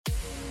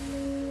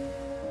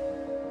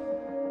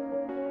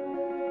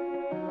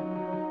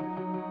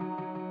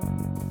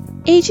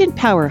Agent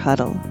Power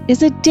Huddle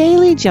is a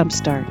daily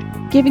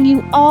jumpstart, giving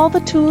you all the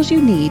tools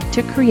you need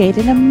to create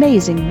an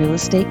amazing real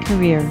estate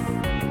career.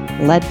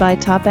 Led by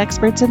top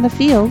experts in the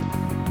field,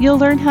 you'll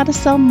learn how to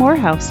sell more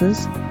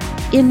houses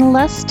in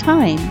less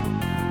time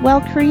while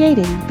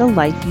creating the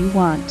life you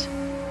want.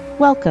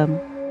 Welcome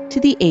to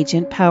the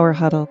Agent Power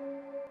Huddle.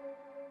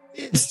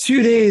 It's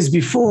 2 days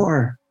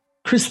before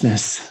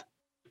Christmas.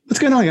 What's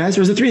going on, guys?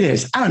 Or is it 3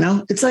 days? I don't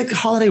know. It's like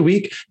holiday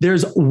week.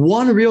 There's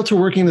one realtor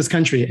working in this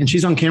country, and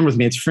she's on camera with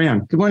me. It's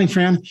Fran. Good morning,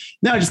 Fran.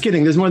 No, just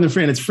kidding. There's more than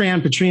Fran. It's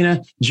Fran,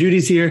 Patrina,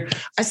 Judy's here.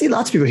 I see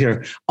lots of people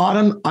here.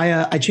 Autumn,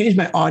 I changed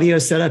my audio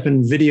setup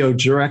and video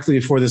directly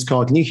before this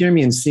call. Can you hear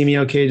me and see me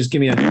okay? Just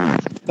give me a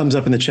thumbs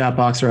up in the chat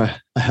box or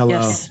a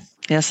hello.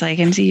 Yes, I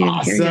can see you.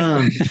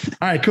 Awesome.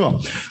 All right,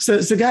 cool.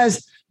 So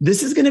guys,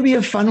 this is going to be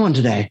a fun one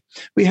today.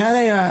 We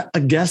had a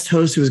guest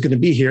host who was going to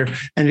be here,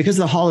 and because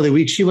of the holiday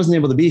week, she wasn't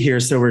able to be here.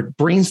 So we're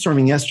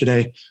brainstorming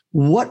yesterday.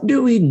 What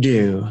do we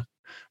do?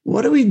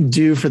 What do we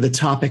do for the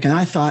topic? And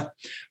I thought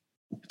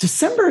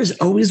December is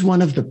always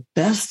one of the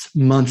best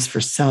months for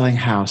selling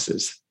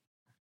houses.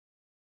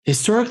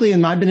 Historically,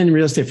 and I've been in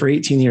real estate for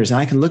 18 years, and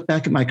I can look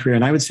back at my career,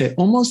 and I would say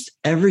almost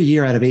every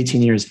year out of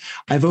 18 years,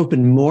 I've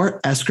opened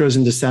more escrows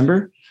in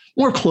December,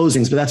 more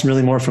closings, but that's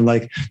really more from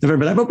like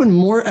November. But I've opened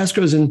more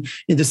escrows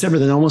in December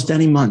than almost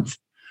any month,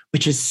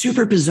 which is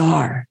super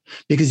bizarre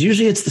because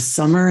usually it's the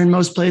summer in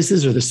most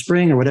places or the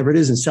spring or whatever it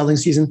is in selling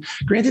season.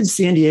 Granted,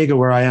 San Diego,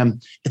 where I am,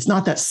 it's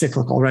not that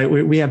cyclical, right?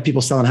 We have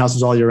people selling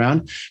houses all year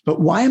round. But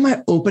why am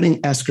I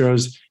opening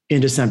escrows in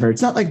December?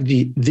 It's not like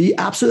the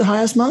absolute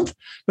highest month,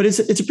 but it's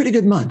a pretty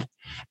good month.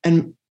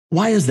 And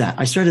why is that?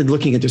 I started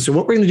looking at this. So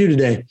what we're going to do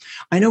today,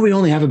 I know we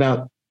only have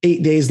about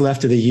 8 days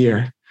left of the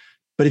year.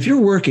 But if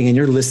you're working and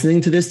you're listening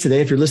to this today,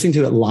 if you're listening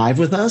to it live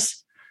with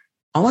us,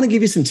 I want to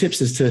give you some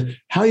tips as to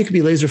how you can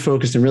be laser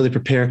focused and really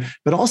prepare.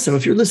 But also,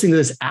 if you're listening to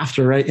this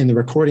after, right, in the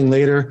recording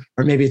later,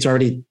 or maybe it's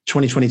already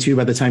 2022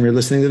 by the time you're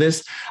listening to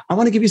this, I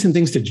want to give you some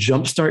things to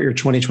jumpstart your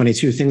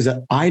 2022, things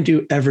that I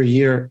do every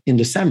year in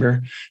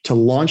December to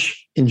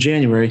launch in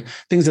January,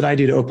 things that I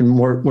do to open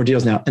more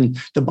deals now. And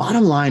the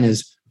bottom line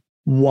is,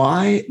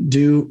 why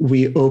do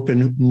we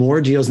open more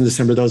deals in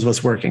December, those of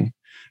us working?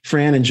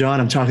 Fran and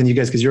John, I'm talking to you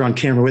guys because you're on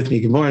camera with me.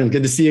 Good morning.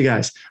 Good to see you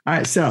guys. All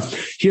right. So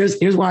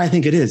here's why I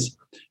think it is.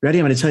 Ready?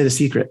 I'm going to tell you the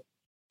secret.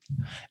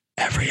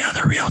 Every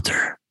other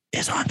realtor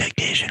is on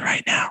vacation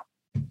right now.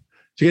 Did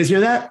you guys hear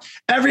that?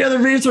 Every other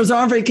realtor is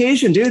on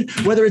vacation, dude.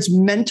 Whether it's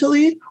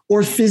mentally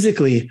or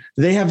physically,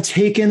 they have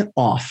taken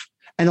off.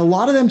 And a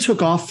lot of them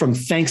took off from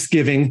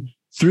Thanksgiving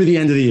through the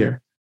end of the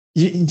year.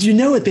 You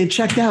know it. They've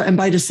checked out. And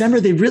by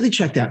December, they've really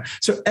checked out.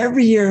 So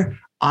every year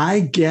I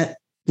get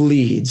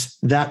leads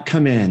that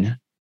come in.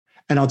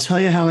 And I'll tell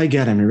you how I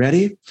get them. You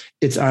ready?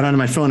 It's out on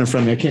my phone in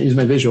front of me. I can't use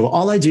my visual.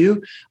 All I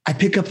do, I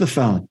pick up the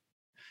phone.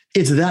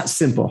 It's that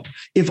simple.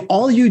 If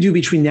all you do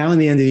between now and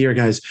the end of the year,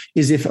 guys,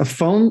 is if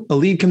a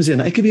lead comes in,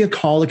 it could be a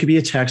call, it could be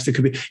a text, it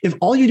could be, if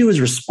all you do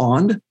is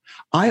respond,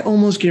 I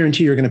almost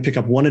guarantee you're going to pick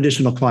up one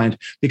additional client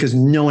because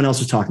no one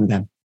else is talking to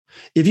them.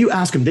 If you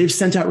ask them, they've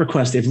sent out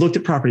requests, they've looked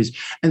at properties,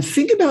 and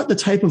think about the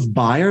type of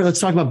buyer.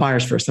 Let's talk about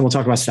buyers first, then we'll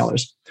talk about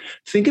sellers.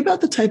 Think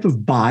about the type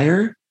of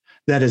buyer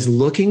that is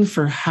looking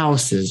for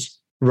houses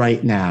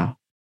right now.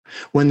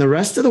 When the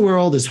rest of the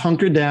world is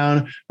hunkered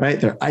down, right?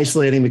 They're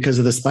isolating because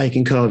of the spike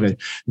in COVID.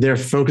 They're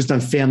focused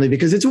on family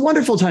because it's a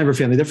wonderful time for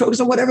family. They're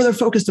focused on whatever they're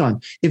focused on.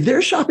 If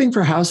they're shopping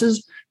for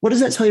houses, what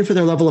does that tell you for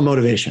their level of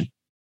motivation?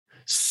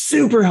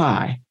 Super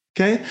high.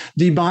 Okay.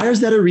 The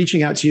buyers that are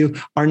reaching out to you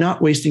are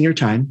not wasting your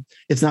time.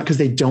 It's not because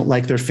they don't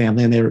like their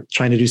family and they're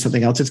trying to do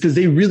something else. It's because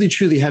they really,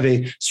 truly have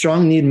a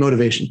strong need and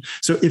motivation.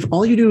 So if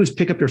all you do is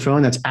pick up your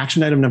phone, that's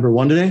action item number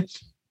 1 today.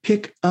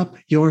 Pick up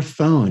your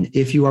phone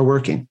if you are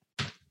working.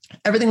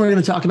 Everything we're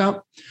going to talk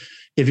about,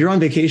 if you're on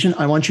vacation,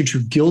 I want you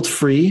to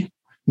guilt-free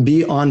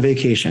be on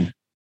vacation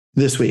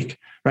this week,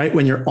 right?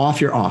 When you're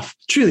off, you're off.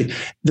 Truly,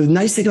 the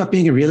nice thing about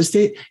being in real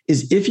estate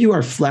is if you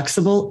are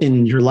flexible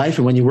in your life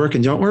and when you work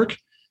and don't work,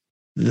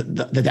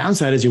 the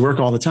downside is you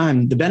work all the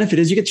time. The benefit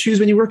is you get to choose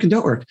when you work and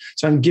don't work.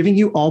 So I'm giving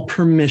you all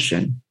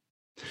permission.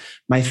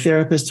 My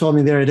therapist told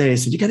me the other day, he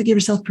said, you got to give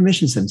yourself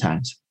permission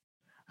sometimes.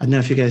 I don't know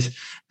if you guys,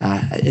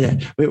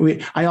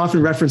 I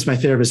often reference my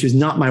therapist, who's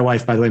not my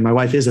wife, by the way. My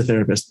wife is a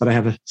therapist, but I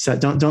have a set,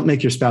 don't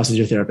make your spouse as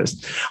your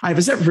therapist. I have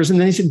a separate person.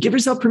 And then he said, give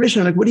yourself permission.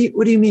 I'm like, what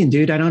do you mean,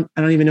 dude? I don't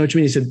even know what you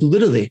mean. He said,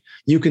 literally,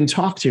 you can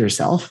talk to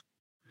yourself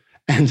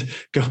and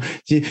go,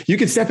 you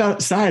can step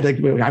outside.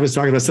 Like I was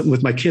talking about something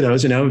with my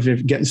kiddos, if you're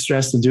getting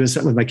stressed and doing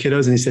something with my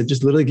kiddos. And he said,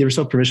 just literally give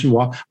yourself permission,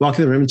 walk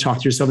in the room and talk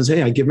to yourself and say,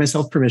 hey, I give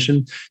myself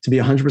permission to be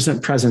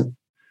 100% present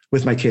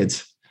with my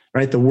kids,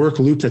 right? The work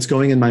loop that's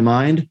going in my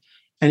mind.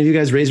 And if you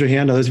guys raise your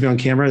hand, those of you on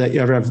camera, that you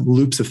ever have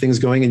loops of things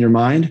going in your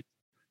mind,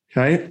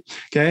 okay?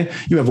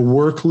 You have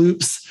work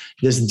loops,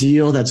 this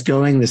deal that's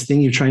going, this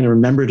thing you're trying to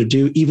remember to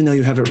do, even though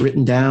you have it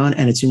written down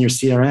and it's in your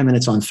CRM and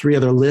it's on 3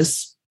 other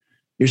lists,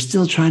 you're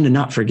still trying to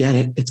not forget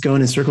it. It's going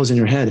in circles in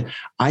your head.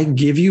 I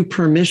give you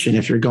permission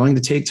if you're going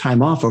to take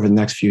time off over the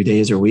next few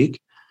days or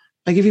week,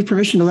 I give you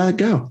permission to let it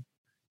go.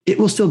 it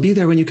will still be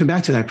there when you come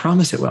back to it. I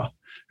promise it will.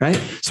 Right.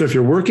 So if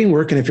you're working,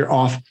 work. And if you're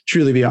off,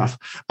 truly be off.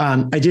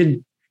 I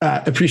did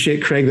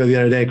appreciate Craig though the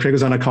other day. Craig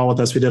was on a call with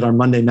us. We did our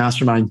Monday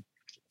mastermind,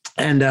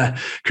 and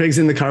Craig's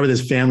in the car with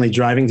his family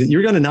driving. You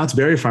were going to Knott's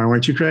Berry Farm,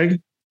 weren't you, Craig?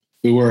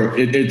 We were.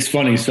 It's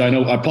funny. So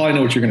I probably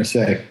know what you're going to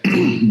say,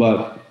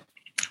 but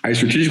I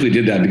strategically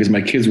did that because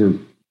my kids were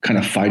kind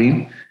of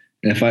fighting.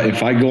 And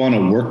if I go on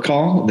a work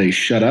call, they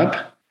shut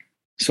up.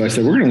 So I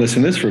said, we're going to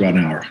listen to this for about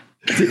an hour.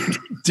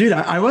 Dude,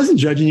 I wasn't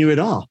judging you at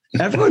all.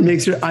 Everyone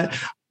makes your,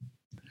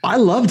 I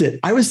loved it.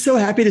 I was so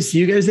happy to see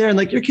you guys there. And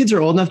like, your kids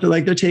are old enough that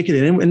like they're taking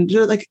it in and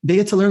like they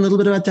get to learn a little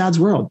bit about dad's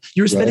world.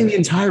 You were spending the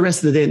entire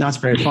rest of the day at Knott's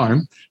Berry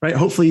Farm, right?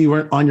 Hopefully you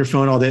weren't on your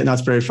phone all day at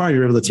Knott's Berry Farm. You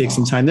were able to take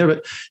some time there,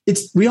 but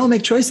we all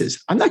make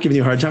choices. I'm not giving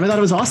you a hard time. I thought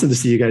it was awesome to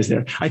see you guys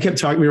there. I kept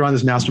talking, we were on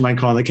this mastermind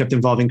call and I kept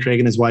involving Craig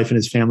and his wife and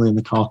his family in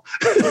the call.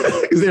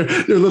 Because they're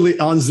literally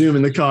on Zoom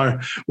in the car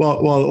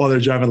while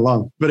they're driving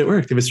along, but it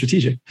worked. It was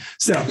strategic.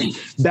 So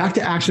back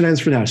to action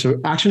items for now.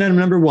 So action item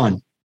number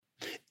 1,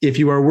 if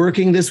you are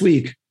working this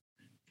week,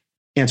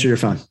 answer your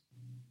phone.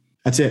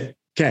 That's it.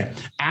 Okay.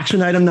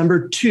 Action item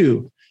number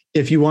 2.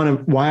 If you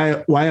want to,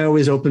 why I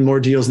always open more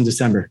deals in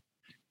December,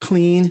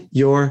 clean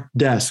your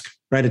desk.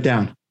 Write it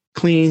down.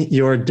 Clean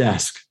your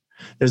desk.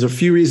 There's a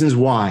few reasons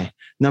why.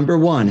 Number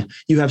 1,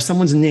 you have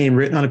someone's name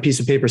written on a piece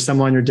of paper,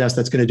 somewhere on your desk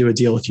that's going to do a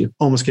deal with you.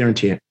 Almost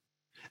guarantee it.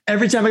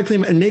 Every time I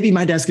clean, and maybe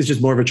my desk is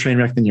just more of a train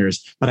wreck than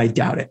yours, but I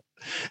doubt it.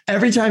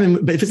 Every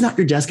time, but if it's not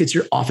your desk, it's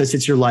your office,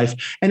 it's your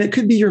life. And it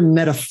could be your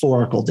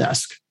metaphorical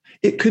desk.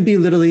 It could be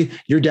literally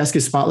your desk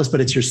is spotless,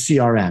 but it's your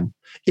CRM.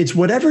 It's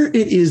whatever it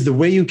is, the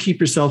way you keep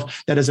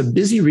yourself, that as a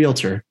busy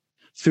realtor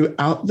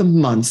throughout the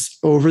months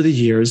over the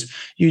years,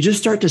 you just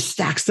start to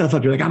stack stuff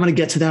up. You're like, I'm going to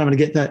get to that. I'm going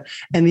to get that.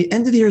 And the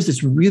end of the year is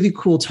this really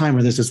cool time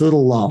where there's this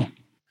little lull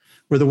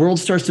where the world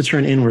starts to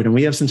turn inward and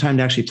we have some time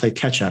to actually play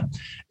catch up.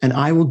 And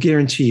I will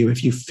guarantee you,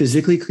 if you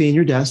physically clean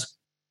your desk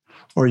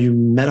or you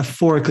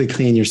metaphorically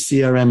clean your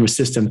CRM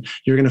system,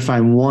 you're going to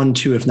find 1,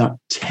 2, if not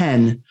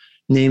 10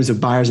 names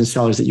of buyers and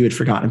sellers that you had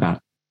forgotten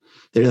about.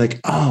 They're like,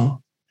 oh,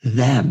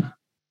 them.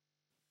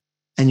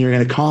 And you're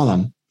going to call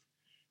them.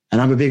 And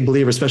I'm a big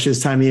believer, especially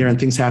this time of year and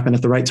things happen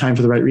at the right time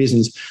for the right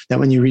reasons, that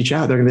when you reach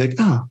out, they're going to be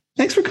like, oh,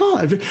 thanks for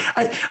calling.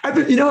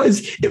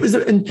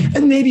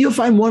 And maybe you'll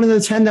find 1 of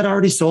the 10 that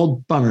already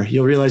sold. Bummer.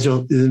 You'll realize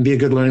it'll be a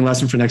good learning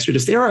lesson for next year to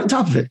stay right on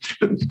top of it.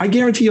 But I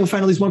guarantee you'll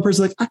find at least one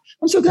person like,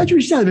 I'm so glad you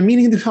reached out. I've been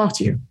meaning to talk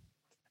to you.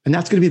 And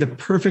that's going to be the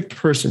perfect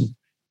person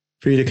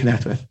for you to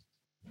connect with.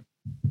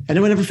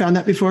 Anyone ever found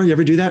that before? You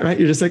ever do that, right?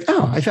 You're just like,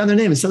 oh, I found their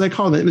name. And so I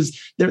called them.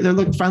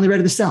 They're finally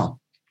ready to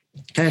sell.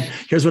 Okay.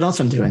 Here's what else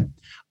I'm doing.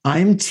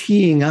 I'm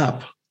teeing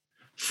up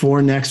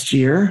for next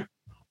year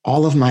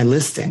all of my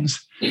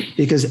listings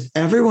because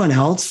everyone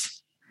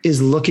else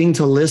is looking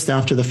to list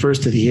after the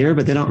first of the year,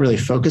 but they don't really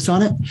focus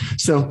on it.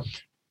 So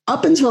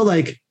up until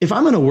if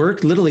I'm going to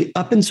work literally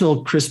up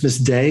until Christmas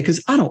Day,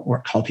 because I don't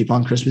call people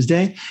on Christmas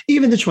Day,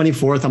 even the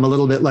 24th, I'm a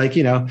little bit like,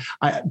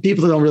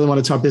 people don't really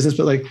want to talk business,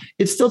 but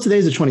it's still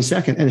today's the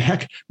 22nd. And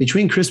heck,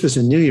 between Christmas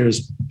and New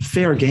Year's,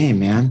 fair game,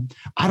 man.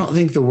 I don't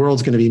think the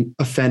world's going to be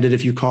offended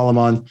if you call them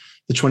on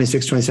the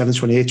 26th, 27th,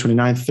 28th,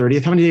 29th,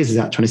 30th. How many days is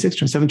that? 26th,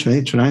 27th,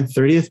 28th, 29th,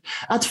 30th.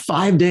 That's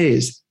 5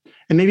 days.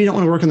 And maybe you don't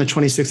want to work on the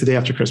 26th, the day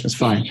after Christmas.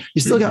 Fine.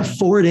 You still got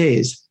 4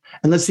 days.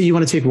 And let's say you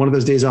want to take one of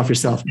those days off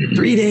yourself.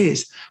 3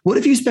 days. What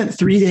if you spent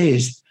 3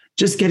 days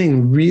just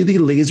getting really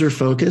laser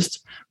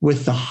focused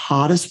with the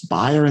hottest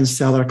buyer and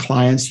seller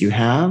clients you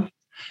have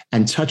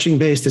and touching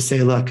base to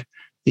say, look,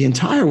 the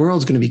entire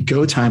world's going to be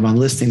go time on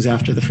listings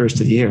after the first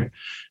of the year.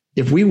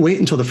 If we wait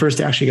until the first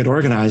to actually get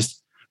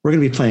organized, we're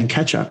going to be playing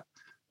catch up.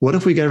 What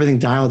if we get everything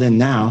dialed in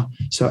now?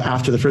 So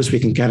after the first,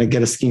 we can kind of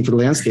get a scheme for the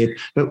landscape.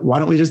 But why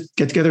don't we just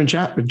get together and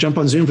chat or jump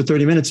on Zoom for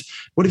 30 minutes?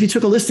 What if you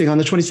took a listing on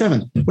the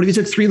 27th? What if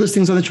you took 3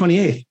 listings on the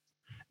 28th?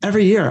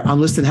 Every year I'm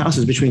listing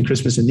houses between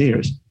Christmas and New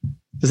Year's.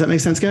 Does that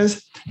make sense,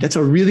 guys? That's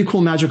a really cool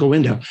magical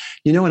window.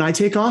 When I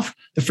take off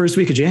the first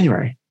week of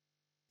January,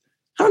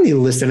 I don't need to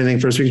list anything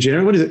first week of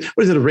January. What is it?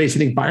 What is it, a race? You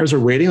think buyers are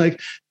waiting?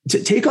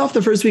 To take off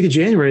the first week of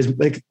January is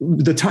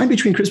the time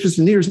between Christmas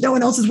and New Year's. No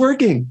one else is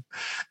working.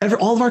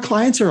 All of our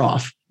clients are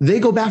off. They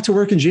go back to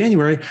work in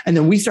January, and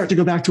then we start to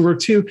go back to work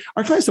too.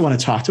 Our clients don't want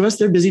to talk to us.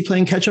 They're busy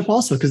playing catch up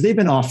also because they've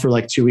been off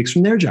for 2 weeks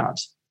from their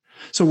jobs.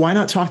 So why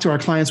not talk to our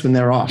clients when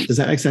they're off? Does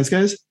that make sense,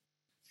 guys?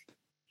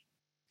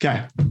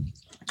 Okay.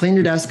 Clean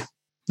your desk.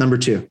 Number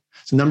 2.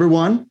 So number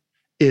 1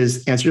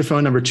 is answer your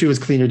phone. Number 2 is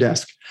clean your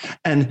desk.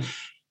 And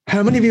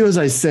how many of you, as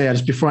I say,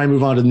 just before I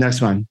move on to the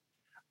next one,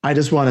 I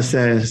just want to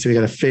say, so we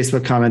got a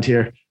Facebook comment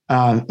here.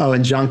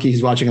 And Junkie,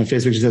 he's watching on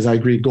Facebook, he says, I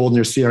agree, gold in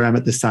your CRM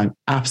at this time.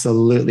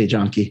 Absolutely,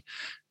 Junkie.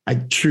 I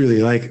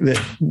truly like that.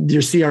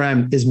 Your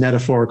CRM is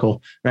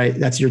metaphorical, right?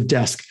 That's your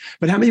desk.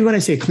 But how many of you, when I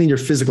say clean your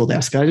physical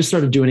desk, I just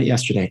started doing it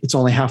yesterday. It's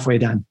only halfway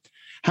done.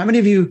 How many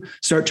of you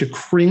start to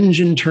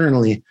cringe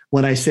internally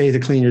when I say to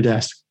clean your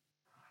desk?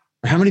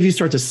 Or how many of you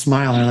start to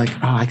smile and are like,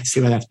 oh, I can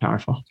see why that's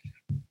powerful.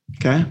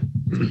 Okay.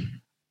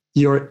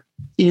 Your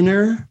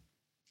inner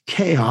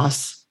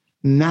chaos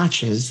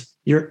matches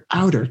your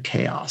outer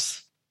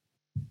chaos.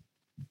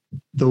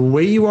 the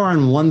way you are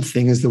on one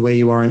thing is the way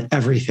you are in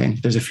everything.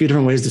 There's a few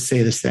different ways to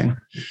say this thing,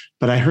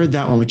 but I heard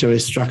that one, which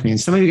always struck me. And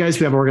some of you guys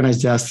who have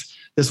organized desks,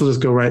 this will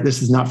just go right.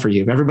 This is not for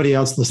you. Everybody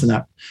else, listen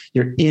up.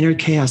 Your inner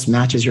chaos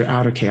matches your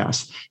outer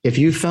chaos. If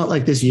you felt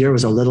like this year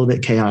was a little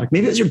bit chaotic,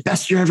 maybe it was your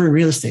best year ever in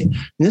real estate.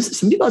 And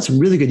some people had some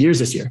really good years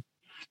this year,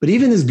 but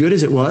even as good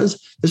as it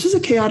was, this was a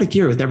chaotic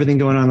year with everything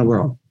going on in the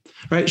world,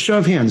 right? Show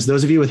of hands.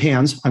 Those of you with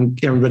hands,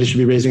 everybody should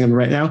be raising them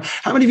right now.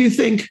 How many of you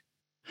think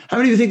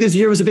this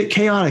year was a bit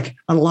chaotic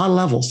on a lot of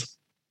levels?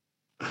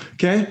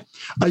 Okay.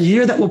 A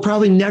year that will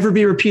probably never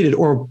be repeated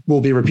or will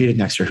be repeated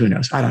next year. Who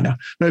knows? I don't know.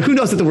 But who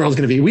knows what the world's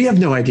going to be? We have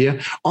no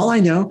idea. All I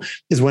know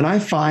is when I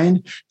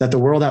find that the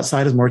world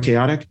outside is more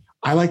chaotic,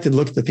 I like to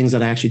look at the things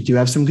that I actually do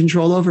have some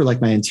control over, like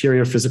my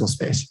interior physical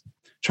space.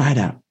 Try it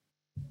out.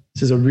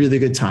 This is a really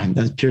good time,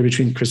 that period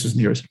between Christmas and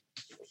New Year's.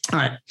 All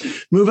right.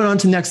 Moving on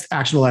to next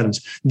actionable items.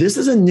 This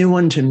is a new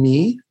one to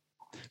me,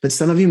 but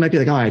some of you might be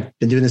like, oh, I've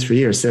been doing this for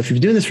years. So if you've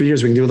been doing this for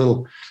years, we can do a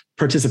little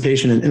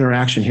participation and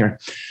interaction here.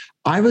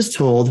 I was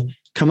told,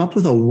 come up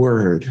with a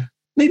word,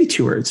 maybe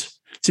 2 words,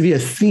 to be a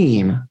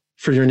theme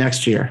for your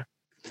next year.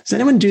 Does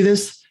anyone do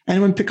this?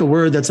 Anyone pick a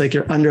word that's like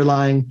your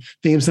underlying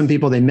theme? Some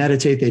people, they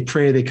meditate, they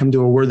pray, they come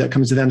to a word that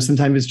comes to them.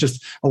 Sometimes it's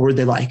just a word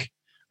they like,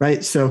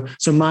 right? So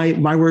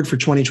my word for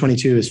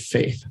 2022 is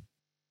faith,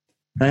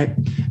 right?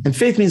 And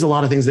faith means a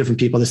lot of things to different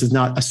people. This is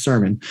not a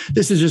sermon.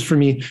 This is just for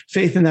me,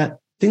 faith in that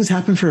things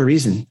happen for a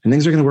reason and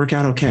things are going to work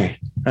out okay.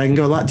 I can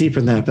go a lot deeper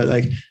than that,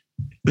 but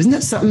isn't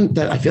that something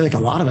that I feel like a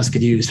lot of us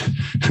could use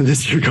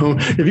this year?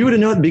 If you would have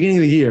known at the beginning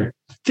of the year,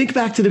 think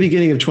back to the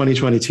beginning of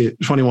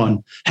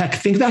 2021. Heck,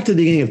 think back to the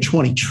beginning of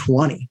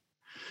 2020.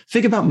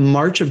 Think about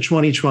March of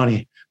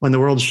 2020 when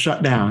the world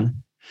shut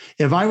down.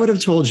 If I would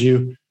have told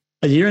you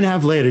a year and a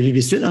half later, you'd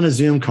be sitting on a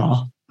Zoom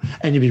call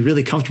and you'd be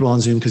really comfortable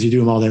on Zoom because you do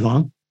them all day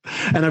long.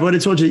 And I would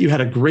have told you that you had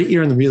a great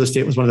year in the real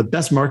estate. It was one of the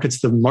best markets,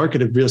 the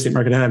market of real estate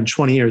market I had in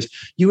 20 years.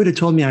 You would have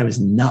told me I was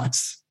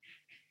nuts,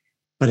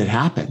 but it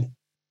happened.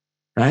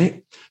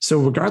 Right? So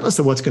regardless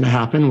of what's going to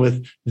happen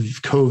with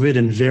COVID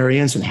and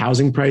variants and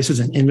housing prices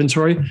and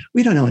inventory,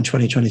 we don't know in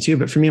 2022,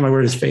 but for me, my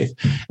word is faith.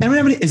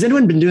 Has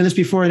anyone been doing this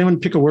before?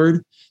 Anyone pick a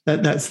word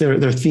that's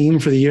their theme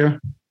for the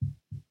year?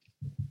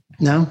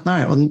 No? All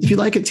right. Well, if you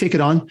like it, take it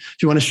on. If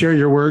you want to share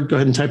your word, go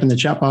ahead and type in the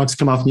chat box,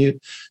 come off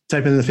mute,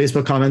 type in the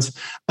Facebook comments.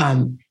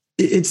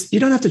 You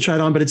don't have to try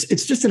it on, but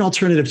it's just an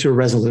alternative to a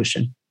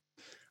resolution.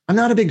 I'm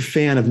not a big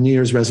fan of New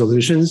Year's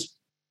resolutions.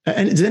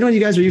 And does anyone of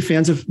you guys, are you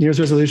fans of New Year's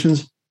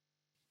resolutions?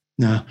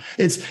 No,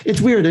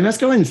 it's weird. They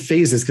must go in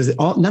phases because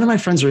none of my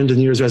friends are into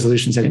New Year's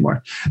resolutions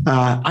anymore.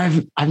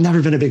 I've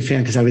never been a big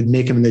fan because I would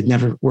make them and they'd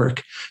never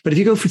work. But if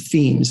you go for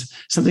themes,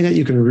 something that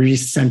you can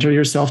recenter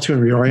yourself to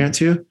and reorient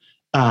to,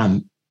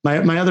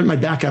 my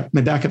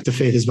backup to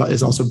faith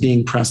is also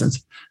being present.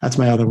 That's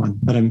my other one.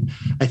 But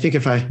I think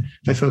if I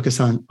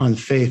focus on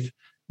faith,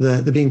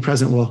 the being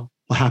present will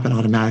happen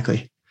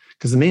automatically.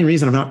 Because the main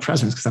reason I'm not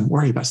present is because I'm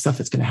worried about stuff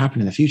that's going to happen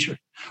in the future,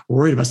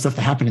 worried about stuff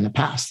that happened in the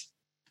past.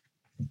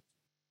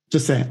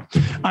 Just saying.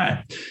 All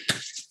right.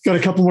 Got a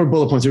couple more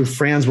bullet points.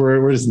 Fran's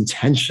word is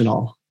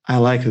intentional. I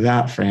like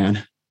that,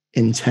 Fran.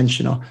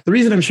 Intentional. The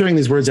reason I'm sharing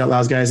these words out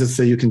loud, guys, is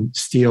so you can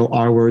steal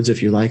our words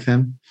if you like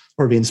them,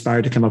 or be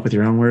inspired to come up with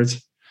your own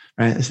words.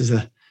 Right? This is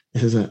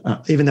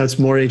even though it's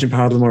more agent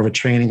powered, more of a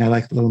training, I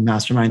like the little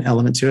mastermind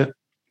element to it.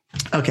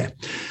 Okay.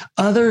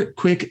 Other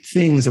quick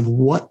things of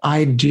what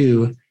I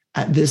do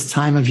at this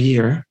time of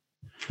year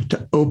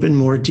to open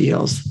more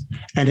deals.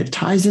 And it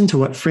ties into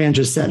what Fran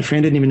just said.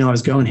 Fran didn't even know I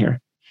was going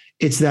here.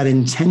 It's that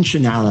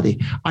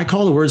intentionality. I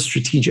call the word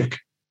strategic.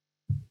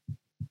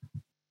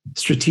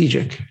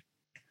 Strategic.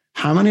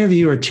 How many of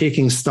you are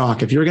taking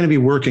stock? If you're going to be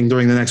working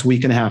during the next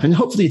week and a half, and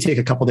hopefully you take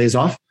a couple of days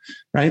off,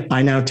 right?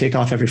 I now take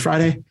off every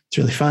Friday. It's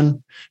really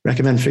fun.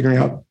 Recommend figuring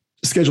out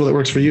a schedule that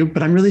works for you,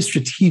 but I'm really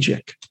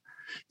strategic.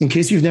 In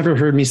case you've never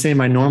heard me say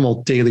my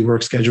normal daily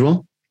work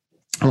schedule,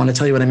 I want to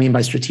tell you what I mean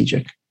by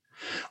strategic.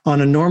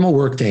 On a normal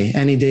work day,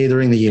 any day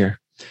during the year,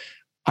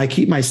 I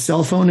keep my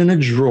cell phone in a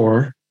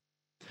drawer.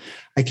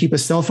 I keep a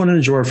cell phone in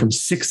a drawer from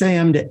 6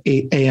 a.m. to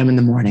 8 a.m. in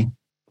the morning.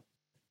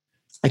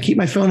 I keep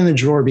my phone in the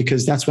drawer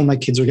because that's when my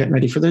kids are getting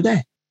ready for their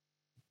day,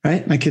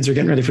 right? My kids are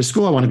getting ready for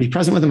school. I want to be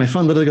present with them. My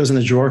phone literally goes in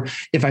the drawer.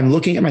 If I'm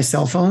looking at my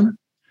cell phone,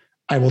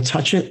 I will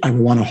touch it. I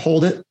will want to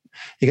hold it.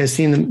 You guys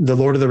seen the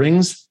Lord of the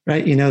Rings,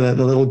 right? You know,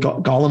 the little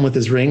Gollum with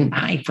his ring,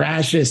 my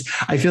precious.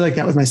 I feel like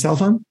that with my cell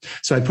phone.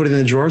 So I put it in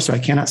the drawer so I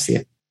cannot see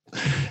it.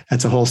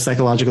 That's a whole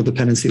psychological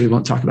dependency we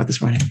won't talk about this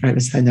morning, right?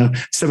 I know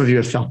some of you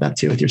have felt that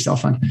too with your cell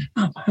phone.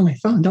 Oh, my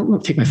phone,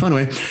 don't take my phone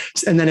away.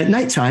 And then at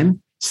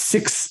nighttime,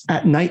 6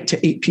 at night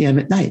to 8 p.m.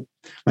 at night,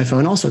 my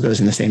phone also goes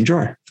in the same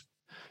drawer.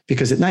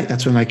 Because at night,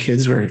 that's when my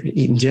kids were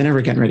eating dinner,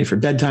 we're getting ready for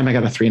bedtime. I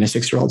got a 3 and a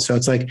 6-year-old. So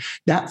it's like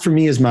that for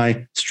me is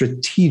my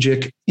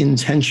strategic,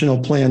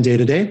 intentional plan day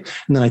to day.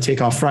 And then I take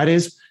off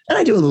Fridays and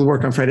I do a little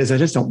work on Fridays. I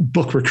just don't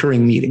book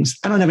recurring meetings.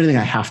 I don't have anything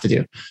I have to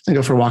do. I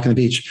go for a walk on the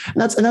beach.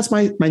 And that's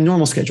my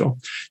normal schedule.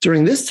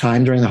 During this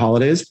time, during the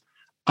holidays,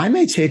 I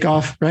may take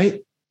off,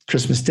 right?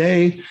 Christmas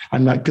Day.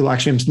 I'm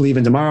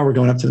leaving tomorrow. We're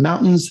going up to the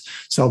mountains.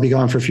 So I'll be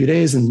gone for a few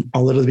days and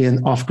I'll literally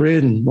be off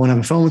grid and won't have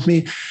a phone with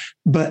me.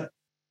 But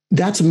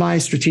that's my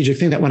strategic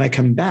thing, that when I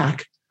come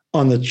back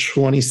on the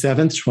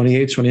 27th,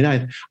 28th,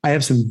 29th, I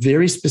have some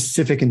very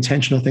specific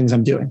intentional things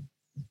I'm doing.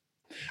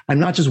 I'm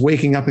not just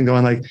waking up and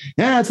going like,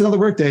 yeah, it's another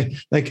work day.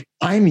 Like,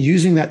 I'm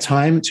using that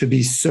time to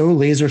be so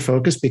laser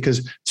focused,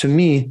 because to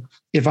me,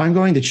 if I'm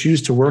going to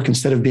choose to work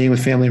instead of being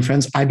with family and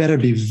friends, I better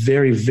be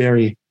very,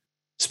 very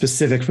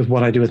specific with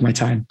what I do with my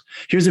time.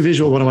 Here's a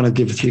visual, what I want to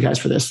give to you guys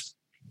for this.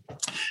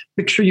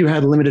 Picture you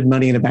had limited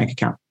money in a bank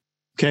account.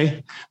 Okay.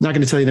 I'm not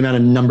going to tell you the amount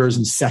of numbers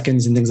and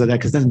seconds and things like that,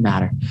 because it doesn't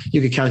matter.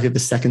 You could calculate the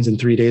seconds in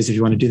 3 days if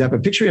you want to do that.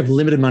 But picture you have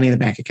limited money in the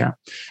bank account,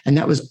 and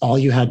that was all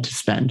you had to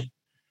spend.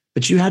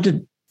 But you had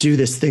to do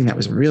this thing that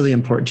was really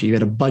important to you. You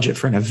had a budget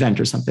for an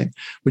event or something.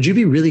 Would you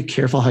be really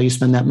careful how you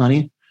spend that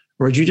money?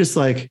 Or would you just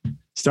like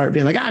start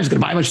being like, I'm just going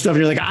to buy a bunch of stuff.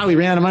 And you're like, we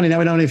ran out of money. Now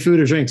we don't have any food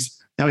or drinks.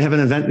 Now we have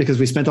an event because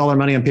we spent all our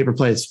money on paper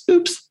plates.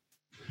 Oops.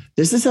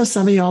 This is how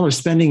some of y'all are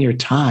spending your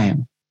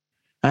time.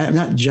 I'm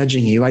not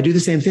judging you. I do the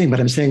same thing, but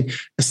I'm saying,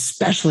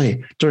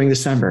 especially during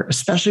December,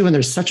 especially when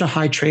there's such a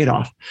high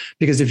trade-off,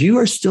 because if you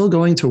are still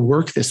going to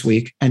work this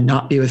week and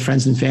not be with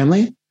friends and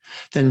family,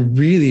 then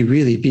really,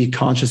 really be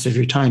conscious of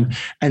your time.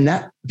 And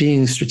that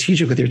being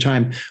strategic with your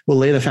time will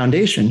lay the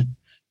foundation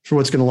for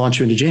what's going to launch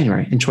you into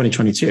January in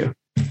 2022.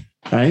 All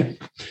right.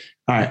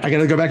 I got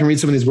to go back and read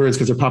some of these words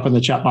because they're popping in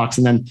the chat box.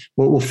 And then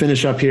we'll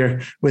finish up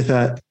here with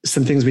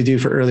some things we do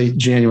for early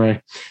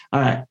January.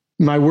 All right.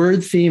 My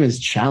word theme is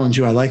challenge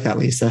you. I like that,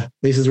 Lisa.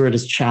 Lisa's word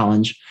is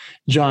challenge.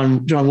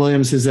 John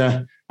Williams is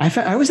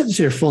I always have to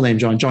say your full name,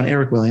 John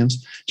Eric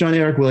Williams. John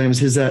Eric Williams,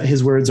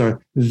 his words are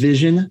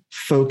vision,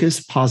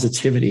 focus,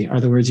 positivity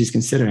are the words he's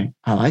considering.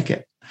 I like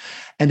it.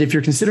 And if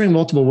you're considering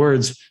multiple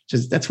words,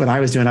 that's what I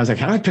was doing. I was like,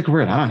 how do I pick a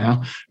word? I don't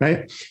know,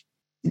 right?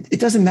 It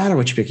doesn't matter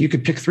what you pick. You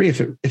could pick 3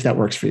 if that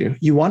works for you.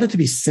 You want it to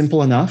be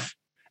simple enough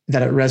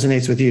that it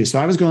resonates with you. So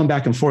I was going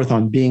back and forth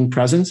on being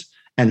present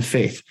and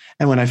faith.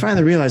 And when I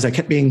finally realized, I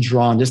kept being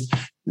drawn, just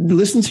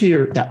listen to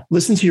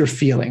your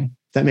feeling.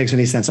 That makes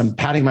any sense. I'm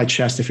patting my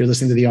chest. If you're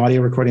listening to the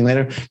audio recording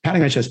later,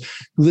 patting my chest.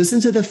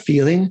 Listen to the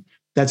feeling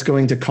that's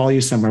going to call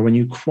you somewhere. When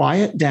you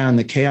quiet down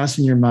the chaos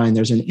in your mind,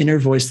 there's an inner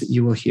voice that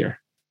you will hear.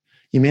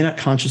 You may not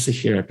consciously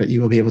hear it, but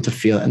you will be able to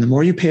feel it. And the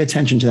more you pay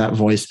attention to that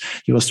voice,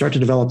 you will start to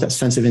develop that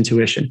sense of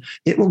intuition.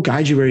 It will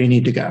guide you where you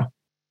need to go.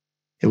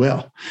 It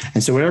will.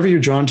 And so whatever you're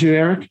drawn to,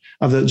 Eric,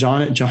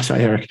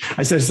 Eric.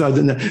 I said,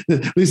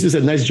 Lisa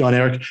said, nice, John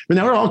Eric. But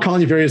now we're all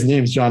calling you various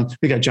names, John.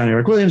 We got John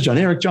Eric Williams, John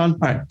Eric, John. All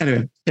right.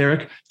 Anyway,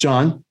 Eric,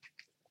 John,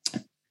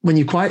 when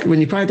you quiet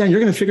down, you're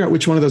going to figure out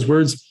which one of those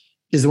words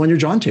is the one you're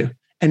drawn to.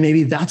 And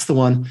maybe that's the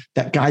one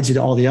that guides you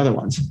to all the other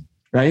ones,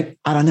 right?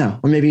 I don't know.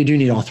 Or maybe you do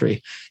need all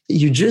 3.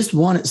 You just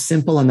want it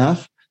simple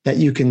enough that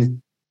you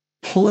can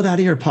pull it out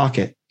of your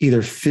pocket,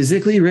 either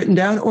physically written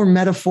down or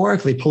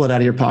metaphorically pull it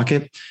out of your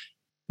pocket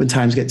when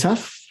times get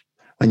tough,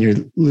 when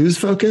you lose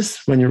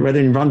focus, when you're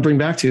ready to bring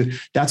back to.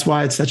 That's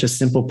why it's such a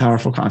simple,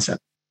 powerful concept.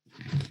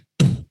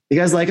 You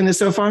guys liking this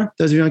so far?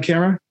 Those of you on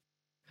camera?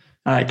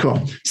 All right,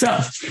 cool. So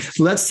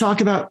let's talk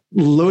about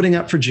loading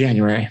up for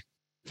January.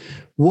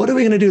 What are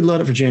we going to do to load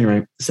up for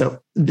January?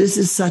 So this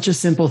is such a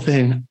simple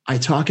thing. I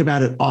talk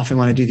about it often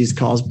when I do these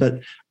calls,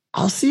 but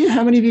I'll see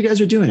how many of you guys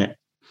are doing it.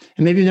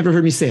 And maybe you've never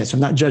heard me say it, so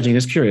I'm not judging,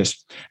 just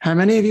curious. How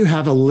many of you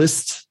have a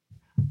list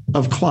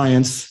of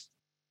clients,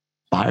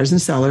 buyers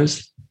and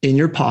sellers in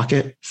your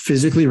pocket,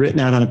 physically written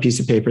out on a piece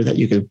of paper that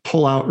you could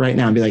pull out right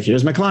now and be like,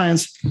 here's my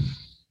clients?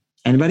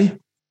 Anybody?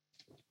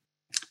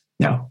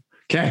 No.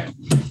 Okay.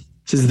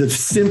 This is the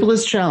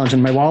simplest challenge.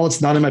 And my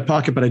wallet's not in my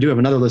pocket, but I do have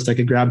another list I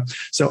could grab.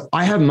 So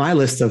I have my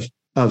list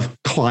of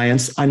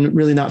clients. I'm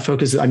really not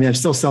focused. I mean, I'm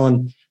still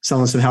selling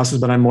some houses,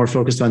 but I'm more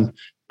focused on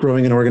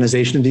growing an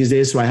organization these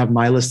days. So I have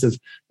my list of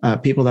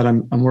people that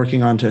I'm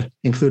working on to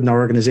include in our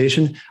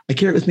organization. I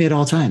carry it with me at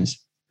all times.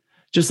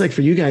 Just like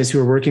for you guys who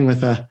are working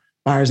with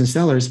buyers and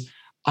sellers,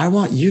 I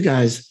want you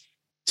guys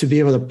to be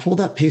able to pull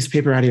that piece of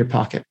paper out of your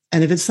pocket.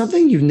 And if it's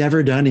something you've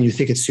never done and you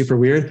think it's super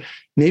weird,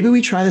 maybe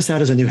we try this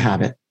out as a new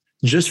habit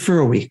just for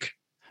a week.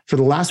 For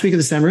the last week of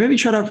December, maybe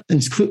try it out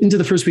into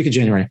the first week of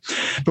January.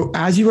 But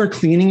as you are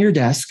cleaning your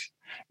desk,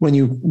 when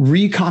you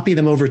recopy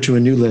them over to a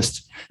new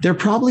list, they're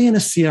probably in a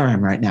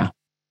CRM right now.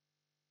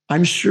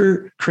 I'm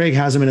sure Craig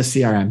has them in a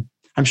CRM.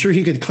 I'm sure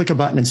he could click a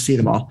button and see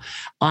them all.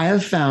 I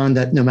have found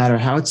that no matter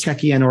how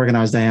techie and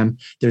organized I am,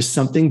 there's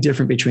something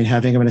different between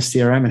having them in a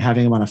CRM and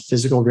having them on a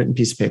physical written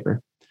piece of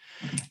paper.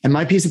 And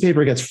my piece of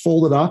paper gets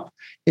folded up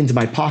into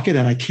my pocket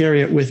and I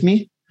carry it with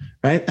me,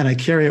 right? And I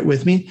carry it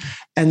with me.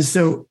 And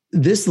so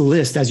this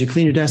list, as you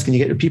clean your desk and you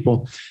get your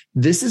people,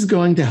 this is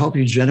going to help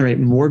you generate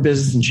more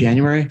business in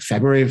January,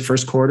 February,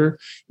 first quarter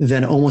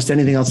than almost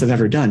anything else I've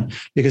ever done,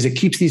 because it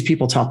keeps these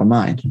people top of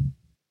mind.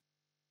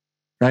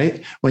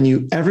 Right?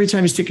 Every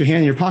time you stick your hand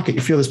in your pocket,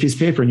 you feel this piece of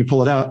paper and you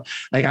pull it out.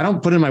 Like I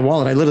don't put it in my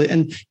wallet.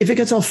 And if it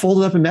gets all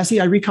folded up and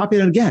messy, I recopy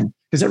it again.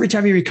 Because every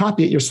time you recopy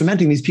it, you're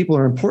cementing these people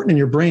are important in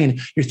your brain.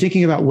 You're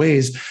thinking about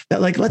ways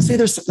that, like, let's say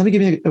let me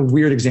give you a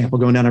weird example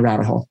going down a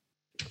rabbit hole.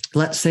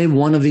 let's say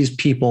one of these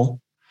people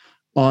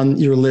on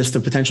your list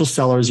of potential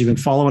sellers you've been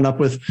following up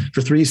with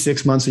for 3,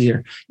 6 months, a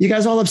year. You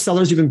guys all have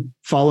sellers you've been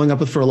following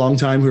up with for a long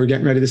time who are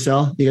getting ready to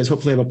sell. You guys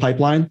hopefully have a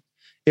pipeline.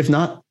 If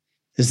not,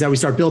 this is how we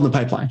start building the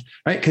pipeline,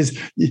 right? Because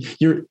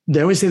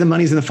they always say the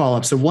money's in the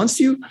follow-up. So once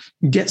you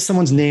get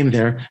someone's name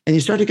there and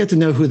you start to get to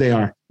know who they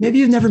are, maybe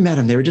you've never met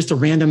them. They were just a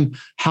random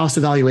house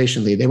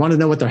evaluation lead. They want to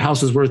know what their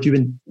house is worth. You've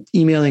been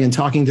emailing and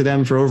talking to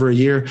them for over a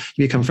year.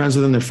 You become friends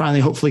with them. They're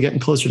finally hopefully getting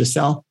closer to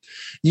sell.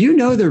 You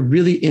know they're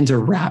really into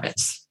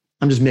rabbits.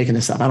 I'm just making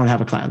this up. I don't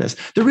have a client of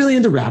this. They're really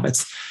into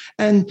rabbits.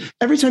 And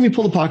every time you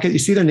pull the pocket, you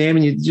see their name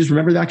and you just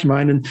remember back in your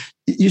mind and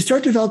you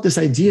start to develop this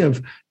idea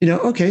of,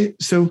 okay,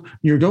 so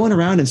you're going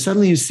around and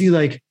suddenly you see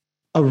like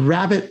a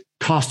rabbit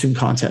costume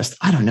contest.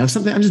 I don't know,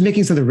 something. I'm just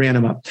making something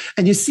random up.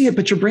 And you see it,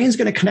 but your brain's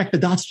going to connect the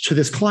dots to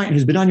this client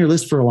who's been on your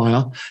list for a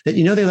while that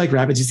they like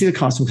rabbits. You see the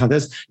costume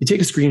contest, you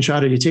take a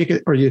screenshot or you take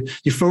it or you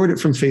forward it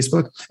from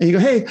Facebook and you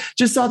go, hey,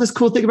 just saw this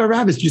cool thing about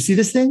rabbits. Did you see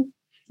this thing?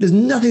 There's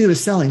nothing to do with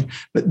selling,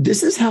 but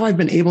this is how I've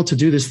been able to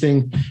do this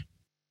thing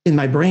in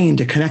my brain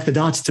to connect the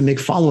dots to make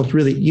follow-up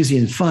really easy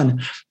and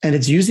fun. And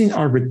it's using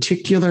our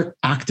reticular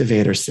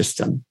activator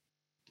system.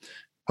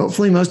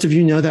 Hopefully most of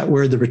you know that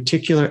word, the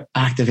reticular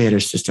activator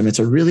system. It's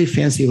a really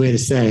fancy way to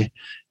say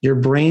your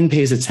brain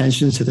pays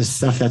attention to the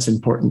stuff that's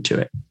important to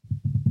it.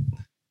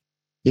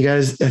 You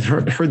guys have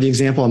heard the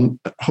example, I'm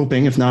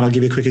hoping. If not, I'll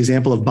give you a quick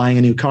example of buying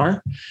a new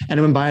car.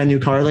 Anyone buy a new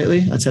car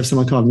lately? Let's have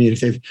someone come on mute if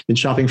they've been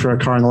shopping for a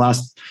car in the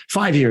last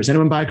 5 years.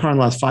 Anyone buy a car in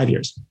the last 5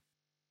 years?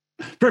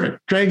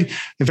 Perfect. Craig,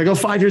 if I go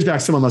 5 years back,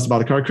 someone must have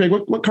bought a car. Craig,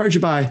 what car did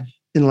you buy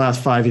in the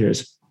last 5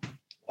 years?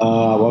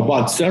 Well, I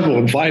bought several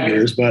in 5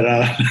 years, but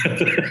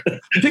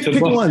pick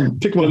one.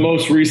 Pick one. The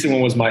most recent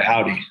one was my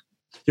Audi.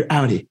 Your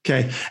Audi.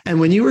 Okay. And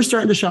when you were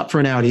starting to shop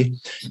for an Audi,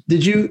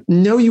 did you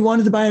know you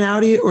wanted to buy an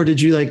Audi or did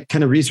you like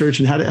kind of research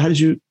and how did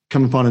you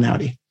come upon an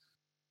Audi?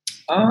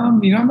 I'm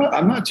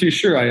not too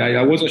sure.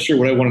 I wasn't sure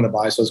what I wanted to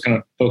buy. So I was kind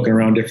of poking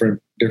around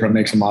different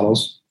makes and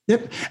models.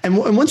 Yep. And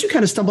once you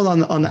kind of stumbled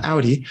on the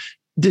Audi,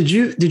 did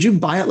you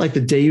buy it like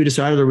the day you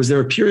decided, or was there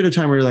a period of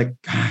time where you're like,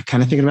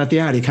 kind of thinking about the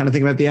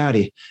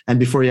Audi and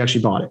before you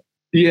actually bought it?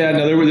 Yeah,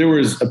 no, there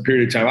was a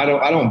period of time. I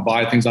don't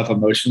buy things off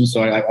emotion.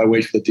 So I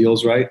wait for the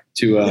deals right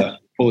to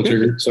pull the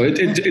trigger. So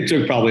it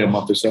took probably a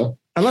month or so.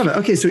 I love it.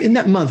 Okay. So in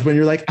that month when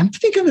you're like, I'm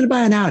thinking I'm going to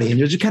buy an Audi and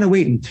you're just kind of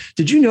waiting.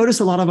 Did you notice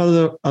a lot of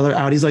other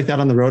Audis like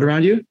that on the road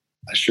around you?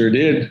 I sure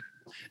did.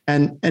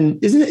 And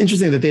isn't it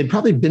interesting that they had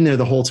probably been there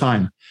the whole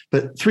time,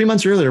 but 3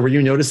 months earlier, were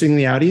you noticing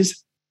the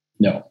Audis?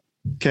 No.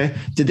 Okay.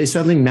 Did they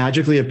suddenly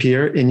magically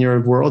appear in your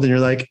world and you're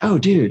like, oh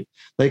dude,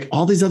 like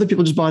all these other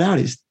people just bought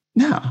Audis?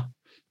 No.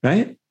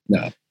 Right?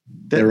 No,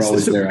 they were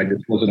always there. I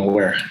just wasn't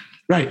aware.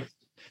 Right.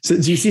 So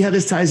do you see how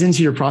this ties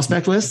into your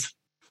prospect list?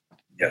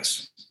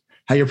 Yes.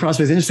 How your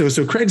prospects are.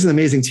 So Craig's an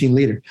amazing team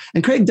leader.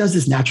 And Craig does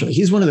this naturally.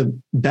 He's one of the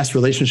best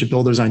relationship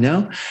builders I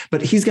know,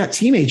 but he's got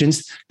team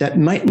agents that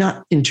might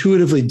not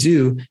intuitively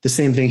do the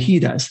same thing he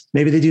does.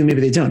 Maybe they do, maybe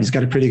they don't. He's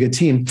got a pretty good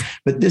team.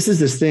 But this is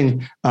this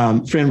thing,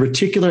 friend,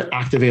 reticular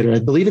activator. I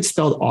believe it's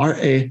spelled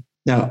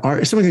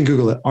someone can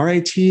Google it.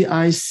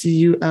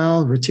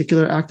 RATICUL,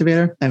 reticular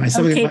activator. Anyway,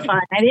 okay,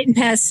 fine. I didn't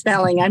pass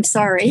spelling. I'm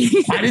sorry.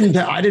 I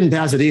didn't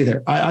pass it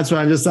either. That's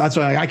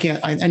why I can't.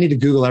 I need to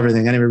Google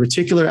everything. Anyway,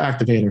 reticular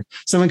activator.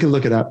 Someone can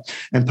look it up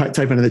and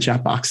type into the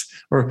chat box.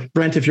 Or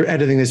Brent, if you're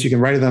editing this, you can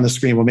write it on the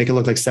screen. We'll make it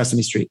look like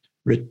Sesame Street.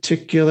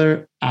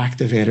 Reticular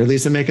activator.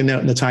 Lisa, make a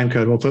note in the time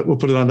code. We'll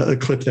put it on the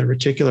clip there.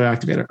 Reticular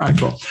activator. All right,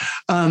 cool.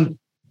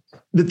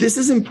 But this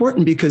is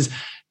important because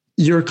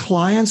your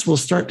clients will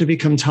start to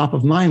become top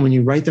of mind when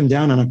you write them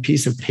down on a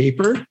piece of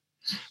paper,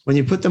 when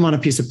you put them on a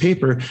piece of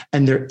paper,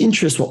 and their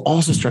interest will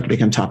also start to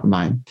become top of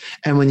mind.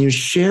 And when you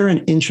share an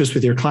interest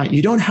with your client,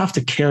 you don't have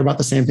to care about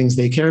the same things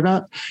they care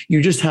about.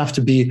 You just have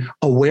to be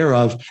aware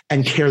of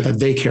and care that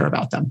they care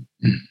about them.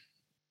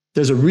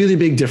 There's a really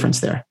big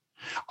difference there.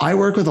 I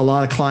work with a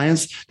lot of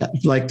clients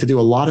that like to do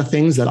a lot of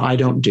things that I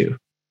don't do.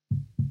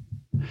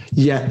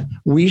 Yet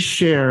we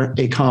share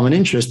a common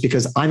interest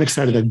because I'm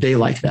excited that they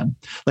like them.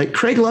 Like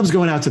Craig loves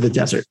going out to the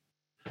desert.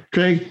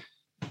 Craig,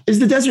 is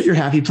the desert your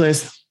happy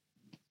place?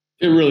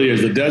 It really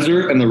is. The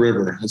desert and the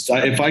river.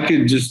 If I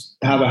could just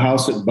have a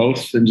house at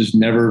both and just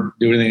never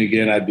do anything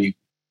again,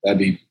 that'd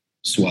be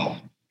swell.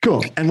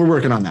 Cool. And we're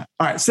working on that.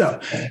 All right. So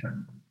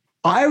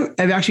I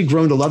have actually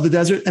grown to love the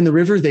desert and the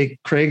river.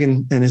 Craig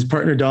and his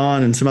partner,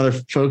 Dawn, and some other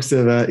folks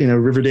of,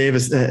 River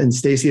Davis and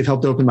Stacy have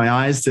helped open my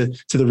eyes to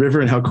the river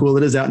and how cool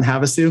it is out in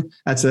Havasu.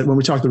 That's when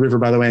we talk the river,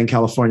 by the way, in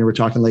California, we're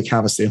talking Lake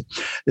Havasu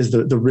is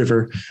the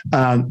river.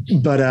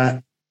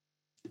 But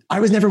I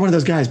was never one of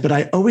those guys, but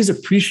I always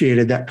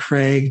appreciated that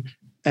Craig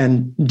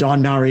and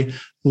Dawn Nari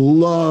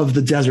love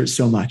the desert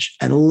so much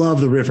and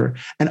love the river.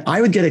 And I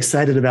would get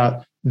excited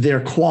about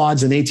their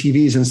quads and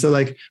ATVs. And so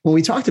like when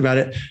we talked about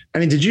it, I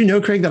mean, did you know,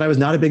 Craig, that I was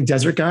not a big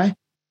desert guy?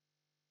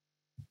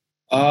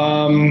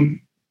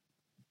 I'm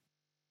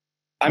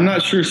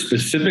not sure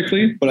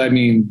specifically, but I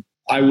mean,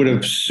 I would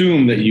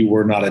assume that you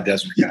were not a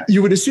desert guy.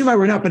 You would assume I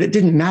were not, but it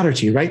didn't matter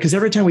to you, right? Because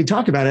every time we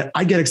talk about it,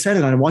 I get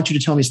excited and I want you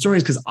to tell me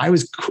stories because I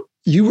was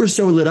you were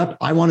so lit up.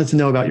 I wanted to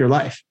know about your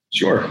life.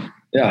 Sure.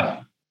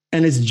 Yeah.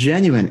 And it's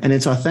genuine and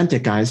it's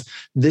authentic, guys.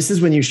 This is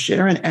when you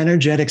share an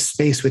energetic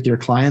space with your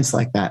clients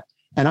like that.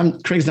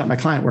 And Craig's not my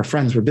client. We're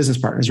friends. We're business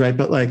partners, right?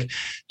 But like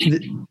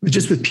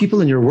just with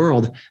people in your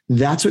world,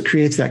 that's what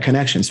creates that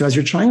connection. So as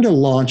you're trying to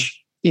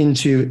launch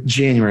into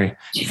January,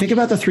 think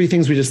about the 3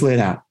 things we just laid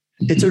out.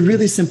 It's a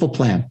really simple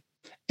plan.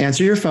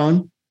 Answer your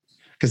phone,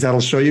 because that'll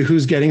show you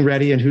who's getting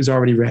ready and who's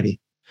already ready.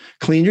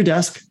 Clean your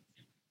desk,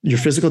 your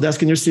physical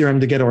desk and your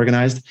CRM to get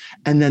organized,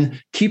 and then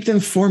keep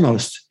them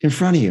foremost in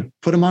front of you.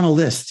 Put them on a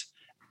list.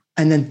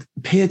 And then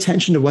pay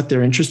attention to what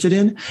they're interested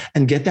in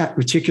and get that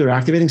reticular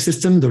activating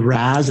system, the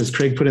RAS, as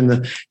Craig put in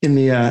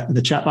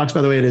the chat box.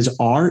 By the way, it is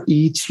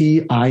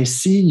RETICULAR.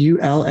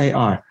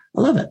 I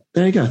love it.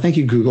 There you go. Thank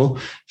you, Google,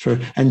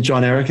 and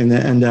John Eric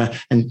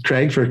and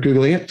Craig for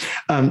Googling it.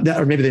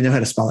 Or maybe they know how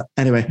to spell it.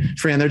 Anyway,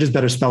 Fran, they're just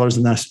better spellers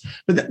than us.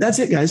 But that's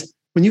it, guys.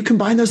 When you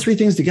combine those 3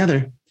 things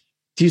together,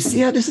 do you see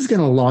how this is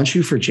going to launch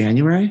you for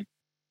January?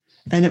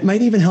 And it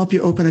might even help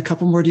you open a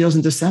couple more deals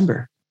in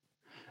December.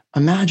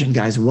 Imagine,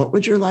 guys, what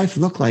would your life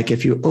look like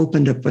if you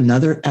opened up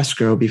another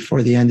escrow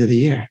before the end of the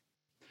year?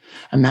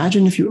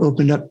 Imagine if you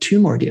opened up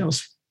 2 more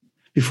deals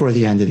before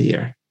the end of the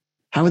year.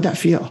 How would that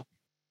feel?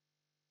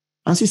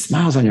 I see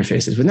smiles on your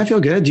faces. Wouldn't that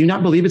feel good? Do you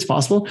not believe it's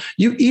possible?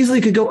 You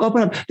easily could go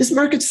open up. This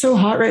market's so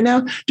hot right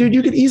now. Dude,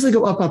 you could easily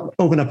go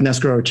open up an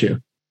escrow or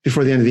 2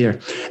 before the end of the year.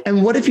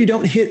 And what if you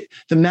don't hit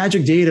the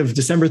magic date of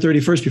December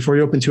 31st before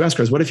you open 2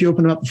 escrows? What if you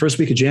open them up the first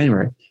week of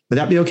January? Would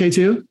that be okay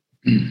too?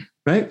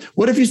 Right?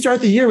 What if you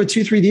start the year with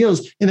 2-3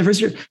 deals in the first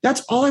year?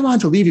 That's all I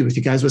wanted to leave you with,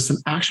 you guys, with some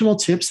actionable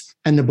tips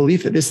and the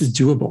belief that this is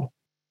doable.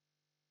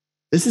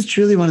 This is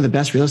truly one of the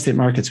best real estate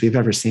markets we've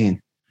ever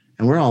seen.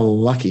 And we're all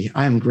lucky.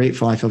 I am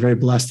grateful. I feel very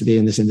blessed to be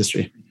in this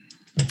industry.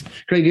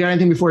 Craig, you got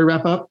anything before we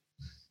wrap up?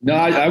 No,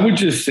 I would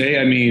just say,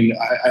 I mean,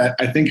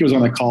 I think it was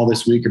on a call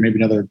this week or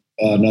maybe another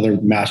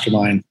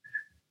mastermind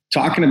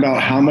talking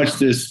about how much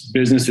this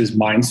business is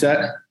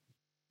mindset.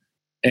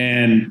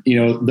 And,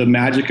 the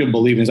magic of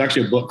believing. There's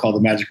actually a book called The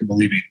Magic of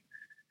Believing.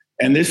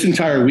 And this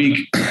entire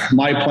week,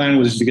 my plan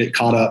was to get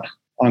caught up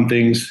on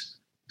things.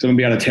 So I'm going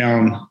to be out of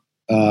town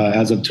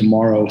as of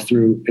tomorrow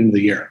through end of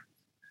the year.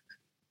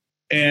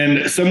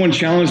 And someone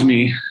challenged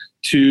me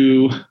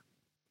to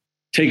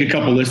take a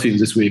couple listings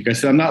this week. I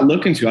said, I'm not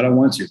looking to. I don't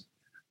want to.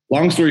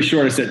 Long story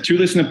short, I set 2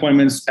 listing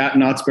appointments at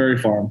Knott's Berry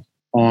Farm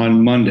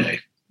on Monday.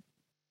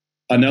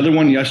 Another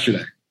one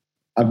yesterday.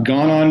 I've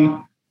gone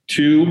on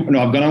 2. No,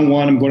 I've gone on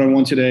 1. I'm going on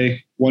 1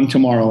 today, 1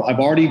 tomorrow. I've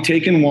already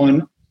taken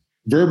 1,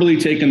 verbally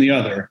taken the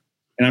other,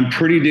 and I'm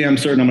pretty damn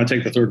certain I'm going to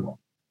take the 3rd one.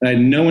 And I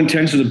had no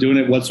intentions of doing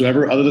it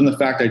whatsoever, other than the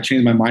fact I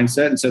changed my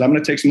mindset and said, I'm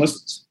going to take some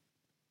listings.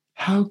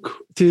 How cool,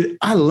 dude.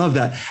 I love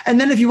that.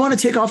 And then if you want to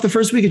take off the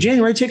first week of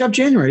January, take off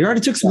January. You already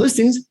took some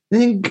listings,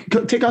 then you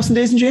can take off some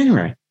days in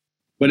January.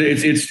 But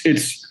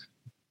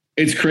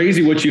it's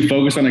crazy what you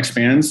focus on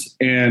expands.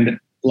 And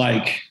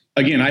like,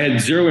 again, I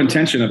had zero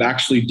intention of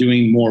actually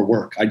doing more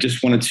work. I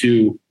just wanted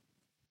to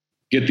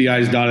get the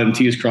I's dotted and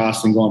T's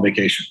crossed and go on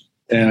vacation.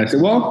 And I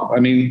said, well, I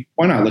mean,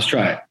 why not? Let's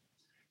try it.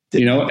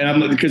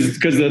 And because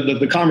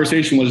the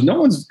conversation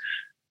was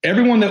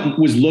everyone that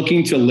was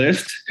looking to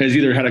list has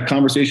either had a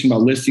conversation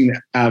about listing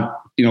at,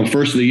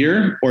 first of the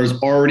year or is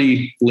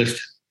already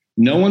listed.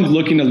 No one's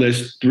looking to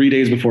list 3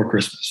 days before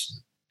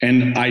Christmas.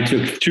 And I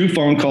took 2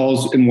 phone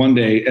calls in one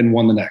day and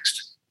 1 the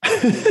next.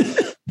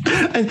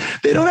 And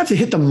they don't have to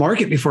hit the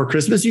market before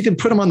Christmas. You can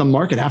put them on the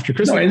market after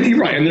Christmas. No, and you're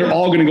right. And they're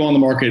all going to go on the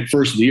market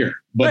first of the year.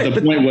 But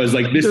the point was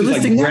like, this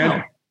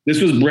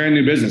was brand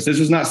new business. This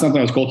is not something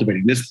I was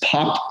cultivating. This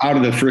popped out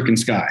of the freaking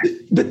sky.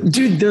 But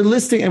dude, they're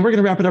listing, and we're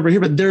going to wrap it up right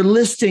here, but they're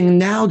listing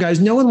now, guys.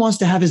 No one wants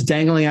to have this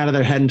dangling out of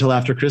their head until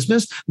after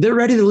Christmas. They're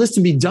ready to list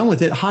and be done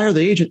with it. Hire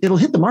the agent. It'll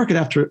hit the market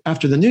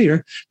after the new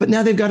year, but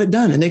now they've got it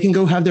done and they can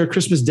go have their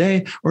Christmas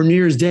Day or New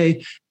Year's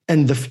Day.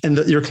 And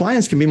your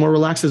clients can be more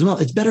relaxed as well.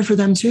 It's better for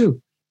them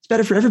too. It's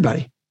better for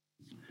everybody.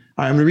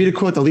 All right, I'm going to read a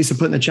quote that Lisa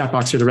put in the chat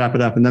box here to wrap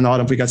it up. And then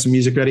we got some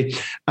music ready.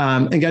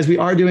 And guys,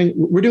 we're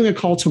doing a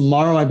call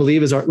tomorrow, I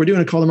believe we're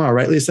doing a call tomorrow,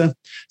 right, Lisa?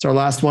 It's our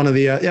last one of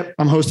the,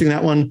 I'm hosting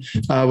that one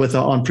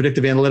on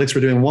predictive analytics.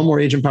 We're doing one more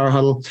agent power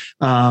huddle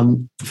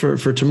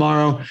for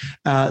tomorrow.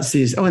 And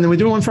then we're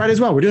doing one Friday as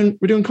well. We're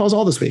doing calls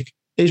all this week.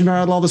 Agent power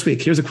huddle all this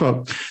week. Here's a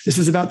quote. This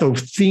is about the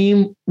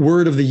theme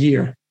word of the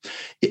year.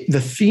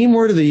 The theme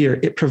word of the year,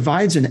 it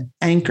provides an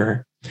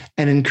anchor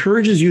and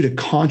encourages you to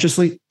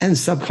consciously and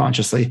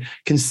subconsciously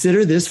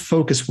consider this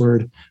focus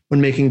word when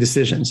making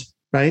decisions,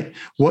 right?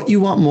 What you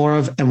want more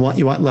of and what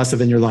you want less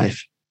of in your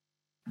life.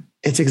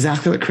 It's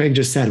exactly what Craig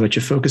just said. What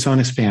you focus on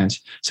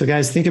expands. So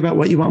guys, think about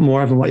what you want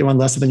more of and what you want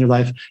less of in your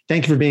life.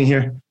 Thank you for being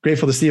here.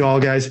 Grateful to see you all,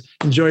 guys.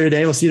 Enjoy your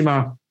day. We'll see you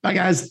tomorrow. Bye,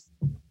 guys.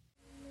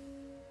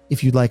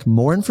 If you'd like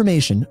more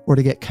information or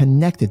to get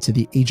connected to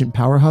the Agent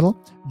Power Huddle,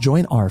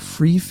 join our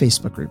free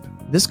Facebook group.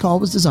 This call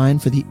was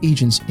designed for the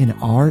agents in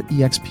our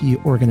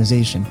EXP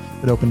organization,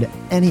 but open to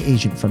any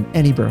agent from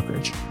any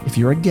brokerage. If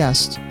you're a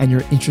guest and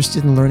you're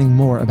interested in learning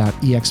more about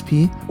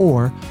EXP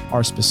or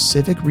our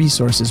specific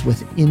resources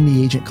within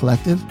the Agent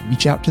Collective,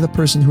 reach out to the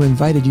person who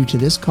invited you to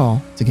this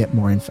call to get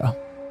more info.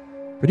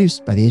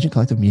 Produced by the Agent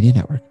Collective Media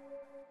Network.